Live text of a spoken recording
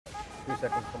2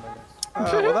 seconds for my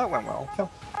guys. Well, that went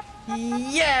well.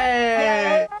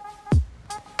 Yeah!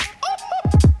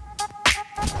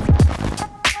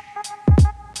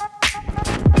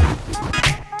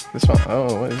 This one.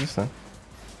 Oh, what is this then?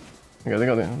 Okay, they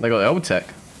got the old tech.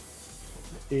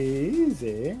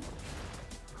 Easy.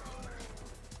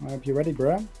 I hope you're ready,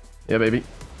 bro. Yeah, baby.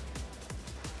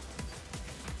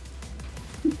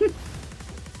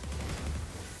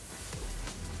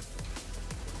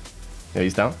 Yeah,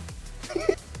 he's down.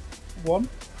 One.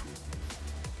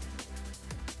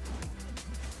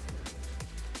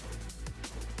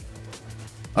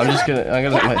 I'm just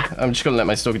gonna let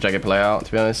my Stalker Jacket play out,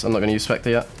 to be honest. I'm not gonna use Spectre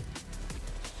yet.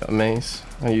 Got a mace.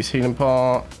 I'm gonna use Healing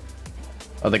Part.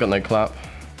 Oh, they got no clap.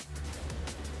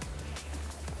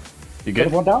 You good?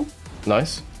 Got one down.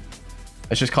 Nice.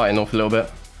 Let's just kite it north a little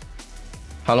bit.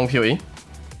 How long for your E?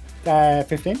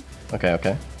 15. Okay,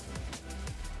 okay.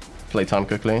 Play time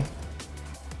quickly.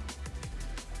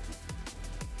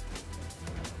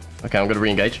 Okay, I'm gonna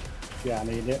re-engage. Yeah, I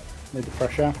need it. Need the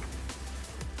pressure.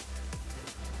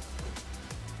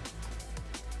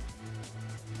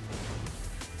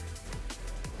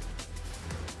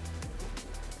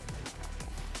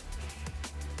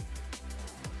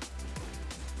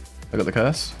 I got the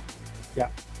curse. Yeah,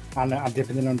 and I'm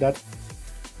dipping in undead.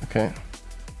 Okay. I'm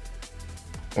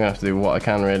gonna have to do what I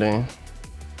can, really.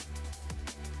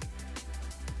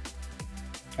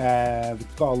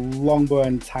 We've got a longbow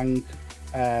and tank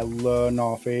low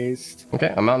northeast.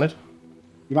 Okay, I'm mounted.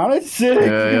 You mounted? Sick!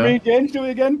 Yeah, You yeah. re-engaged, do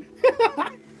it again.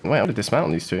 Wait, I'm gonna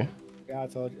dismount these two. Yeah, I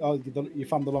told you. Oh, you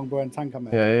found the longbow and tank on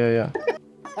me. Yeah, yeah, yeah.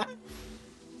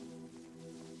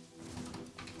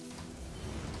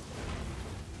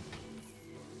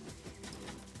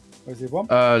 Where's the one?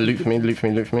 Loot for me, loot for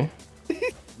me, loot for me.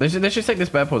 Let's just take this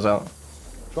bear paws out.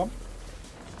 Come on.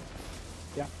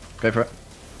 Yeah, Go for it.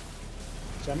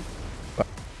 Jen.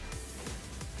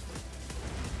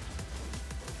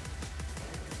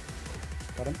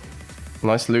 Got him.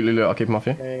 Nice, loot, loot, loot. I'll keep him off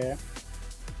you. Yeah, yeah, yeah.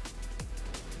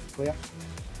 Clear.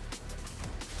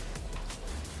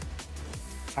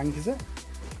 Tank, is it?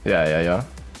 Yeah, yeah, yeah.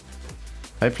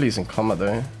 Hopefully he's in combat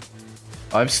though.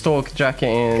 I've Stalker Jacket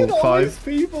in Look at all these 5.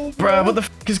 people, Bruh, what the f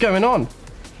is going on?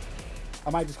 I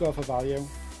might just go for value.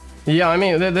 Yeah, I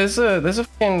mean, there's a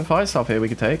fucking 5-star here we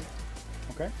could take.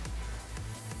 Okay.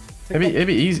 It'd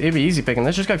be easy picking.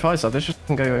 Let's just go 5-star. Let's just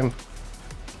go in.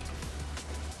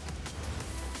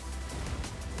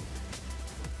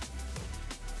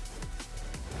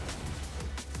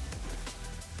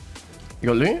 You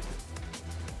got loot?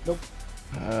 Nope.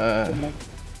 Uh,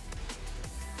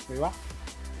 Where you at?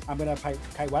 I'm gonna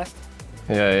kite west.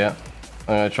 yeah, yeah.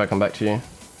 I'm gonna try come back to you.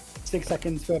 6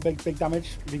 seconds for big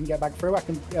damage. If you can get back through, I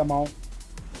can get them all.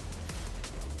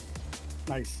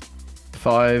 Nice.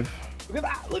 5. Look at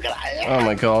that! Look at that! Oh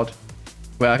my god.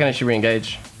 Wait, I can actually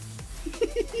re-engage.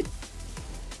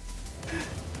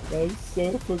 That's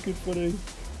so fucking funny.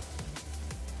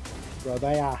 Bro,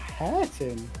 they are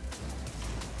hurting.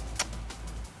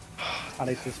 I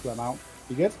need to split them out.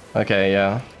 You good? Okay,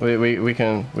 yeah. We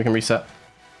can reset.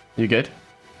 You good?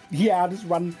 Yeah, I just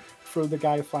ran through the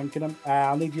guy flanking him.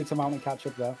 I'll need you to mount and catch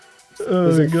up there.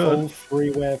 Oh There's my a god. full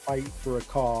 3-way fight for a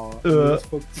car.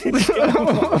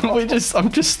 I'm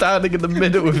just standing in the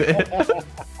middle of it.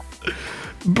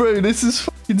 Bro, this is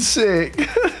fucking sick. Do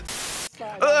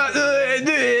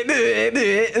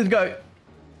it. Let's go. Is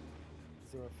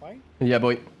there a fight? Yeah,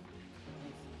 boy.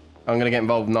 I'm gonna get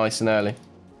involved nice and early.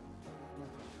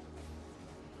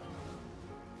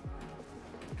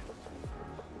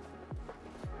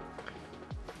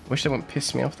 Wish they wouldn't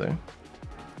piss me off though.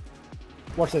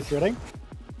 Watch this, ready?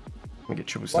 Let me get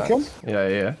triple Watch stacks. Yeah,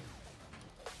 yeah.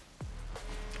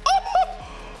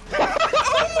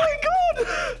 Oh my god!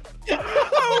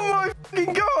 Oh my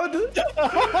fucking god!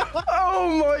 Oh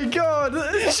my god!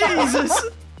 Jesus!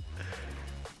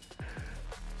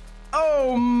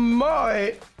 Oh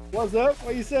my! What's up?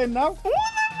 What are you saying now? What the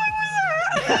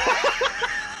fuck was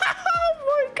that? Oh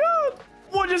my god!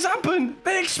 What just happened?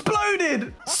 They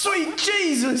exploded! Sweet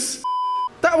Jesus!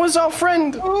 That was our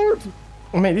friend! Oh,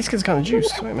 mate, these kids kind of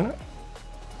juiced. Wait a minute.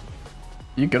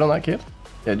 You good on that kid?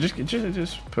 Yeah, just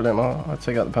put him on. I'll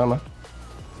take out the perma.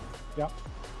 Yeah.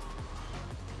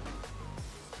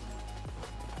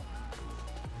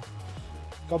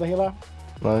 Got the healer?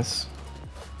 Nice.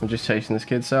 I'm just chasing this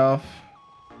kid south.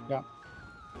 Yeah.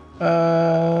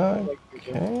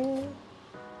 Okay.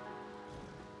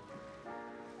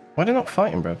 Why are they not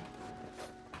fighting, bro?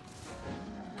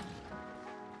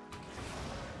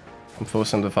 I'm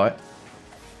forcing them to fight.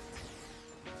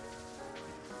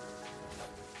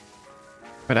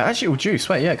 But they're actually all juice.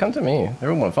 Wait, yeah, come to me. They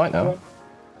all want to fight now.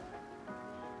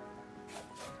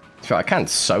 So I can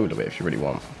solo it if you really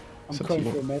want. I'm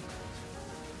coming through mid.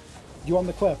 You on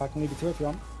the clip? I can leave you to it if you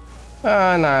want.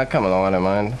 Nah, come along, I don't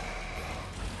mind.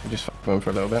 You just fuck with him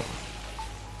for a little bit.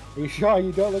 Are you sure?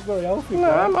 You don't look very healthy.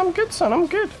 No, I'm good, son, I'm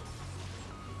good.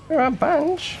 You're right,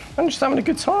 Bench. I'm just having a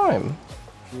good time.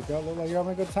 You don't look like you're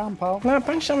having a good time, pal. No,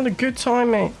 Bench having a good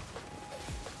time, mate.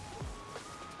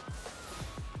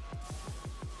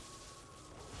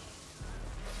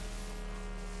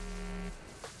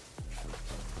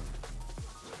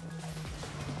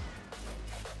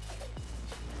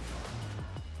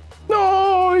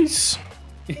 Nice!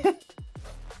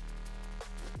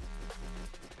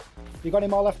 You got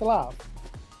any more left alive?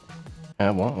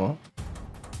 What?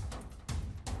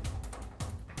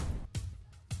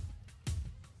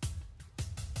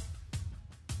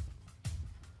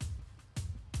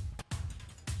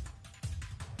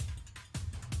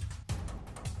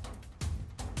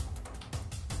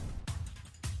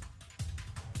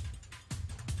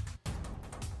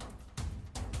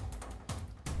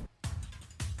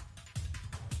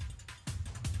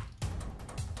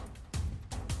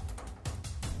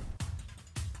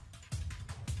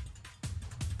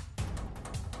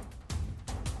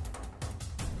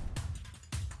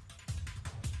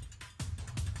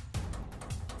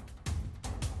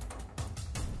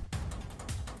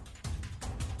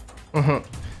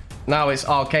 Now it's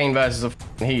Arcane versus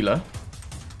a healer.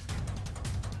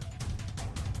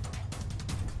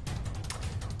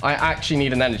 I actually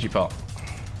need an energy pot.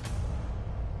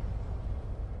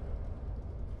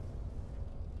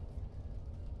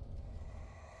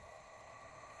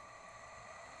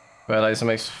 Well, that is the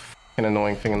most fucking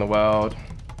annoying thing in the world.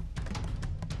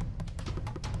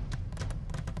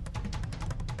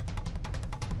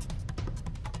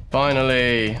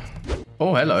 Finally.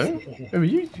 Oh, hello. Who are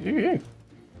you? Who are you?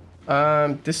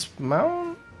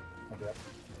 Dismount?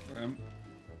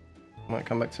 Might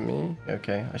come back to me.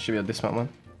 Okay, I should be a dismount one.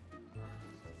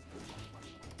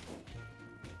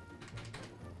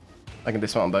 I can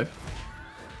dismount on both.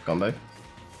 Go on both.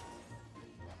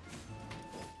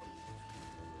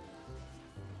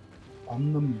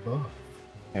 On them both.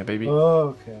 Yeah, baby.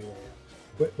 Oh, okay.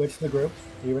 Which the group?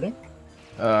 Are you ready?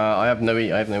 I have no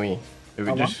E. I have no E.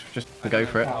 We just go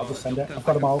for it. I'll just send it. I've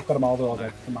got them all. Got them all. They're all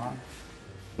good. Come on.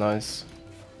 Nice.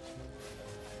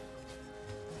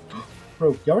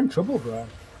 Bro, you're in trouble, bro.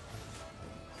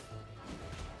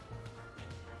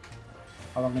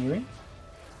 How long are you in?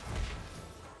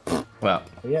 Well.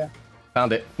 Yeah.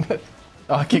 Found it.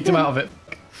 Oh, I kicked him out of it.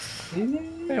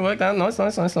 Yeah, it worked out. Nice,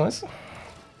 nice, nice, nice.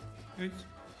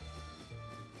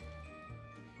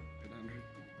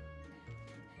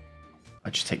 I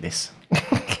just take this.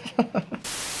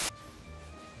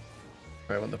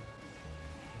 Wait, what the?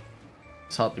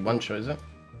 It's hardly one shot, is it?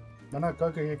 No,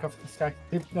 go for this guy.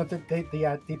 The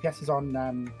DPS is on.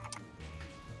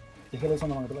 The healer's on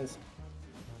the wrong abilities.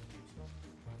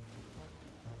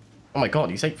 Oh my god,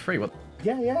 you saved 3. What?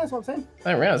 Yeah, that's what I'm saying. I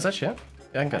didn't realize that shit.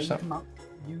 Yeah, I can catch that. Can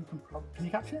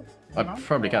you catch it? I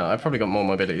probably can. I've probably got more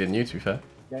mobility than you, to be fair.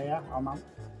 Yeah, I'll mount.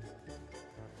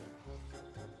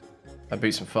 I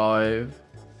beat some 5.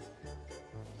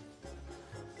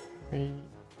 3,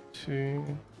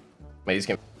 2. Mate, he's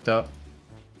getting f***ed up.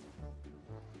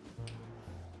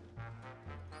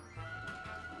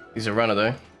 He's a runner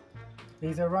though.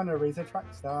 He's a runner, he's a track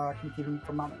star. Can you keep him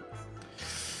from mounting?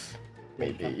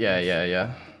 Maybe.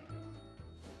 Yeah.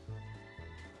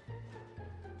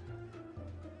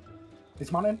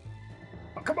 He's mounting.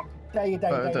 Oh, come on. There you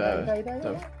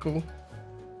go. Cool.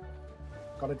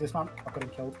 Got a dismount. I've got him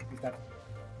killed. He's dead.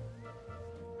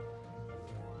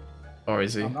 Or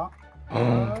is he? I'm not.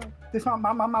 Dismount,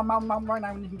 mount right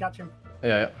now when you can catch him.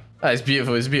 Yeah. That is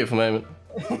beautiful. It's a beautiful moment.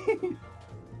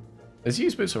 Has he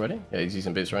used boots already? Yeah, he's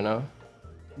using boots right now.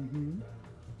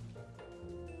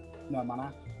 No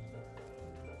mana.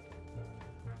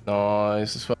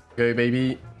 Nice. Let's go,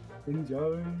 baby.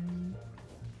 Enjoy.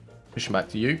 Push him back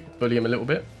to you. Bully him a little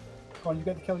bit. Go on, you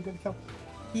get the kill.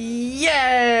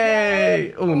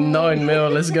 Yay! Oh, 9 mil.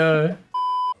 Let's go.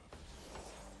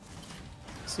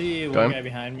 See one guy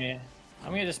behind me. I'm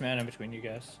gonna dismount in between you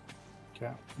guys.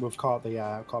 Okay. We've caught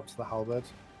the corpse of the halberd.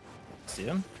 See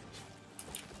him?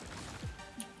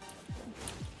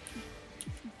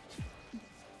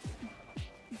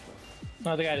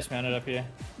 No, the guy just mounted up here.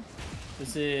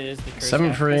 This is the curse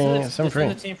 7-3. This is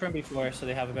the team from before, so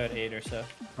they have about 8 or so.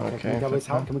 Okay.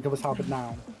 Can we go with halberd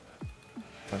now?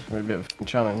 That's gonna be a bit of a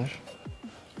challenge.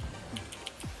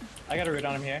 I got a root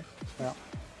on him here. Yeah.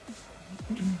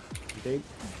 Deep.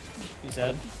 He's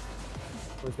dead.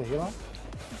 Where's the healer?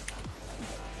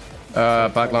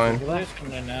 Backline. Healer's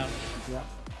coming in now. Yeah.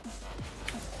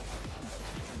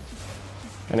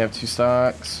 Only have 2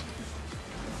 stacks.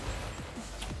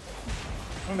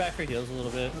 I'm back for heals a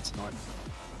little bit. That's annoying.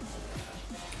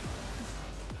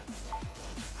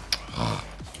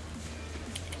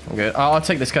 I'm good. I'll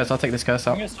take this curse. I'll take this curse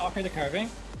I'm out. gonna stalker the carving.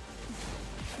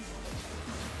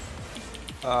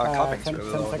 Carving's 10 really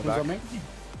low in the seconds back. on me.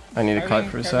 I need a kite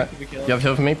for a sec. You have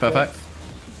heal for me? Perfect.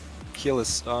 Heal is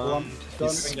stunned.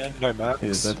 He's Done. no max. He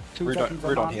is dead. 2 Root seconds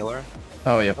on on healer.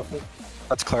 Oh, yeah.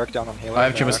 That's cleric down on healer. I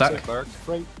have triple No max on stack. Cleric.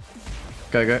 3.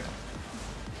 Go, go.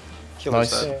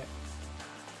 Healer's Nice. dead.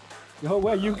 Yo,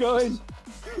 where you going?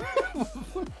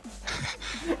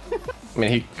 I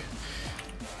mean,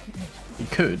 he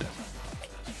could.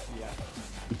 Yeah,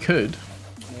 He could.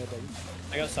 maybe.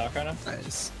 I got stalker on him.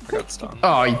 Nice. I got stunned.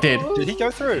 Oh, he did. Did he go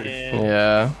through? Yeah,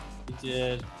 Yeah. he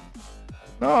did.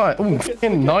 Oh, ooh,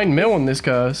 fucking 9 mil on this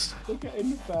curse. Look at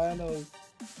Inferno.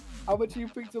 How much you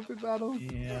picked up Inferno?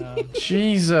 Yeah.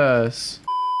 Jesus.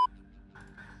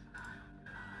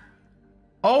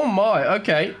 Oh my,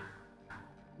 okay.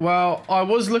 Well, I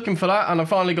was looking for that and I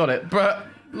finally got it. Bruh,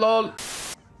 lol.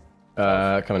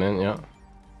 Coming in, yeah.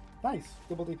 Nice.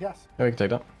 Double DPS. Yeah, we can take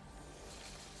that.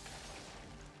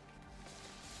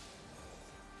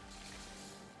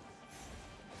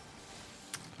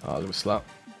 Oh, a little slap.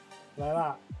 Like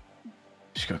that.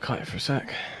 Just gotta cut it for a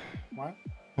sec. What?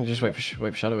 I'll just wait for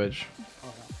Shadow Edge.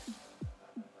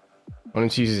 Okay. I want him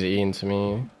to use his E into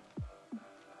me.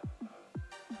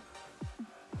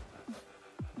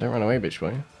 Don't run away, bitch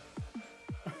boy.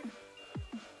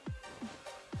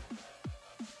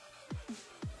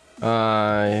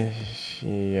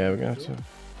 Yeah, we're gonna have to.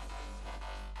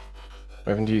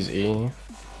 We're having to use E.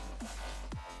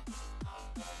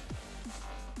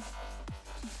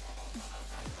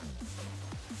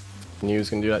 Knew he was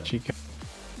gonna do that cheeky.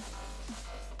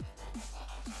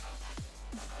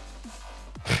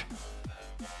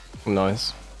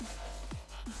 Nice.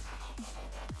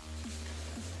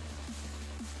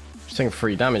 Just taking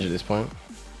 3 damage at this point.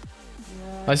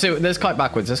 I see. There's kite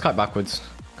backwards. There's kite backwards.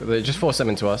 They just force them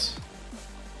into us.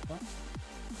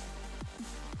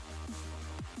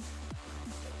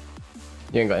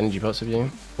 You ain't got energy pots, have you?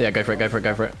 Yeah, go for it. Go for it.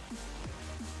 Go for it.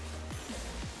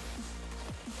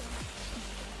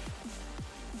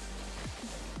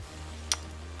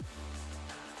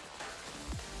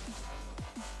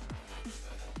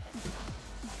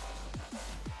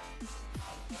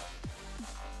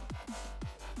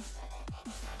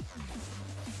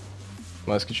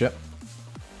 Nice, good shit.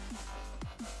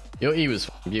 Your E was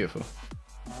beautiful.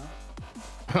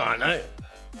 Oh no.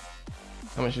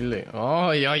 How much you loot?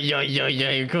 Oh,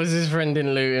 yeah. Because his friend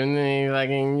didn't loot and then he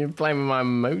fucking, you're playing with my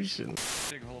emotion.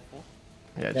 Big hole full.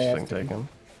 Yeah, just Yeah, fucking take him.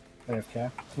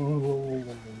 AFK.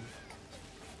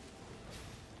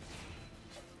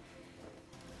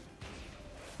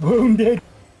 Wounded.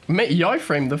 Mate, you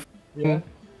framed the Yeah.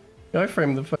 I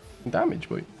framed the fucking damage,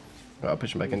 boy. Right, I'll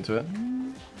push him back into it.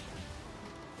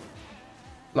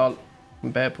 Lol.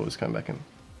 Bear paws coming back in.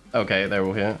 Okay, they're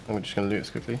all here. And we're just gonna loot this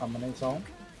quickly. How many on?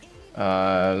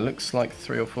 Looks like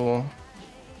 3 or 4.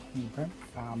 Okay.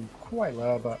 Quite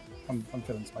low, but I'm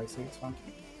feeling spicy. It's fine.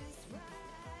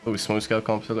 Oh, small scale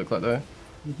comps it look like though.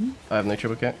 I have no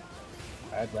triple kick.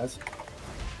 I had res.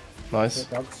 Nice. Hit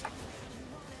dogs.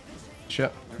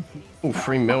 Shit. Oh,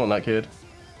 3 mil on that kid.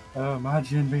 Oh,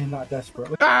 imagine being that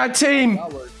desperate. Ah, team!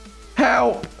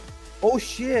 Help! Oh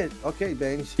shit! Okay,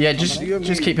 bench. Yeah, just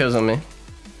keep heals on me.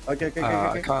 Okay.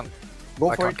 I can't. Go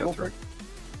I for can't it. get Go through.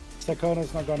 for it.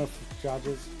 Sekona's not gonna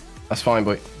charges. That's fine,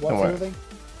 boy. What's Don't worry. everything?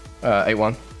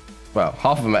 8-1. Well,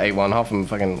 half of them are 8-1, half of them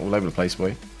fucking all over the place,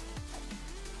 boy.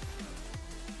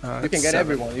 You can get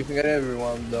everyone. You can get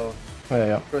everyone though.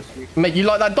 Yeah. Trust me. Mate, you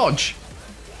like that dodge?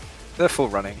 They're full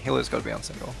running. Healer's got to be on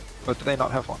single. But do they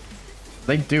not have one?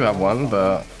 They do have one,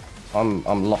 but I'm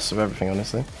lost of everything,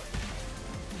 honestly.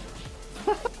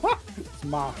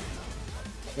 Smart.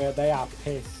 Yeah, they are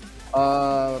pissed.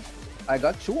 I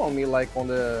got 2 on me, like on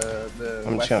the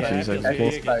I'm just west gonna side. use those Yeah,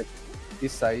 again.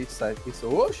 East side.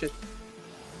 Oh shit!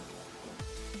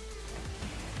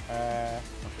 Okay,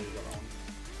 you got that one.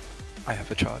 I have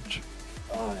a charge.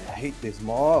 Oh, I hate these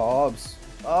mobs.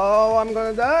 Oh, I'm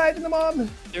gonna die to the mob.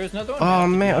 There was another one. Oh,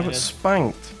 mounted man, I got behind us.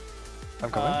 spanked. I'm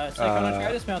coming. So I'm gonna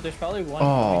try this mount. There's probably one Oh.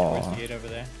 going towards the gate over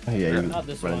there. Oh, yeah, you Not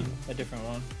this running. one, a different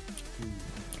one.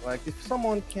 Like if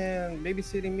someone can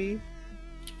babysitting me,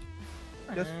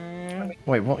 just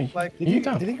Wait, what? like Did you he,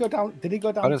 down? did he go down? Did he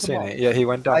go down? I don't to see the any. mob? Yeah, he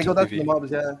went down I to go down to PV. the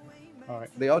mobs. Yeah, All right.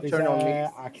 they all turn on me.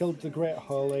 I killed the Great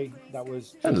Holy. That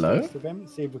was just Hello? next to him.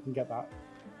 See if we can get that.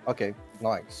 Okay,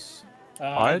 nice.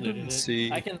 I looted didn't it.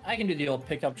 see- I can do the old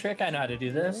pickup trick. I know how to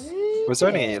do this. Was there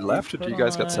any left, or did you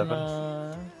guys get Put 7?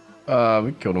 on,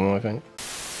 We killed them all, I think.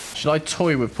 Should I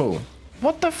toy with Paul?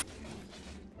 What the f?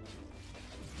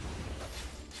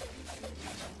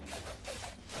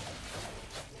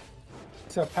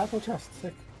 It's a purple chest,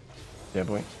 sick. Yeah,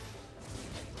 boy.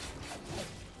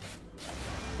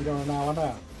 You don't know what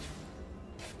that.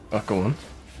 Oh, go on.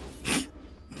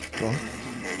 Go on.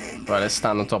 Right, let's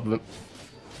stand on top of him.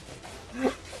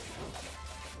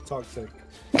 Toxic.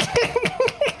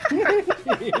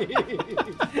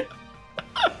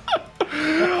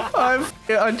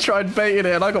 I tried baiting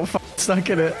it and I got stuck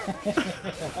in it.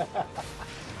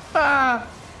 Ah!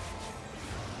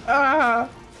 Ah!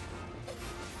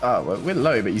 Oh, well, we're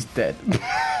low, but he's dead.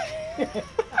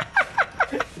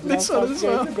 This one as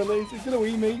well. He's gonna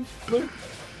wee me. Look.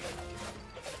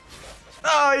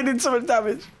 Oh, he did so much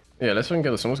damage. Yeah, let's fucking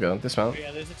get the swords going. Dismount.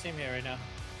 Yeah, there's a team here right now.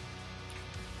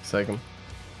 Take him.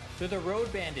 They're the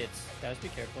road bandits. Guys, be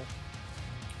careful.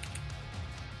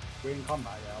 We're in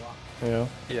combat, yeah.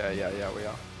 Yeah. Yeah, we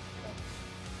are.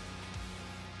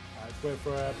 Let's wait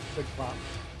for a big clap.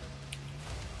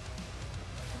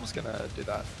 I'm just gonna do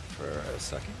that for a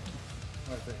second.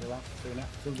 Wait for heal up. Doing it.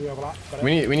 As soon as we overlap. Got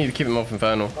it. We need to keep him off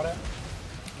Infernal. Got it.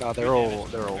 No,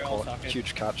 they're all caught.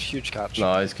 Huge catch.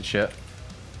 Nice, good shit.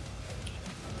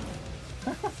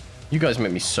 You guys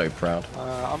make me so proud.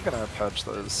 I'm gonna purge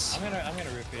those. I'm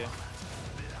gonna root for you.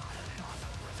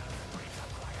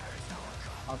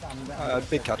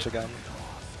 Big catch again.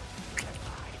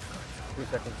 2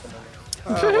 seconds.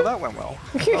 Well, that went well.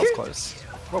 That was close.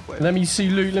 Well played. Let me see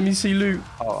loot, let me see loot.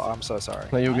 Oh, I'm so sorry.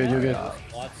 No, you're good, you're good.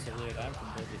 Lots to loot. I'm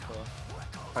completely full.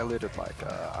 I looted like.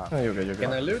 No, you're good, you're good.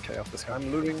 Can I loot? Okay, off this guy. I'm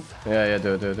looting. Yeah,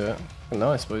 do it.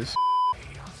 Nice, boys.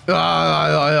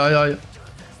 Ah.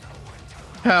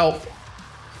 Help!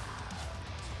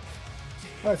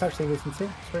 Oh, it's actually losing too.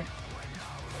 Sweet.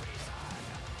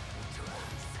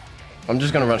 I'm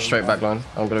just gonna run straight back line.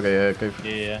 I'm gonna go for it.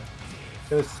 Yeah.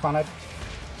 There's Spanhead.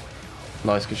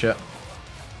 Nice, good shit.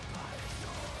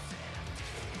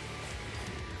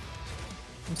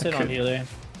 I'm sitting on healer.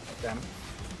 Damn.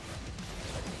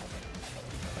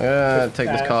 Take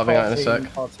this carving out in a sec.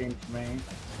 14 for me.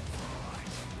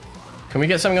 Can we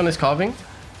get something on this carving?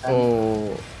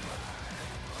 Or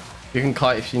you can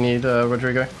kite if you need,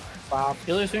 Rodrigo. Bob.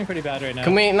 Healer's doing pretty bad right now.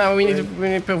 Can we? No, we need to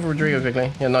pull for Rodrigo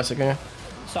quickly. Yeah, nice. Okay.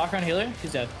 Soccer on healer.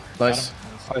 He's dead. Nice.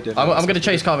 I did. I'm gonna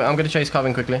chase carving. I'm gonna chase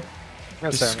carving quickly.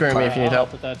 Just screw me if you need I'll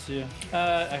help. put that too.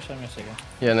 Actually, I'm gonna take it.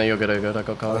 Yeah, no, you're good. I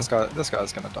got carving. This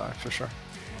guy's gonna die for sure.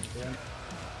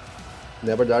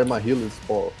 Never doubt my heal is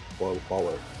for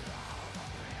power.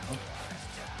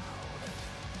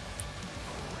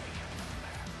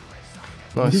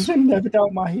 Nice. You never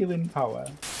doubt my healing power.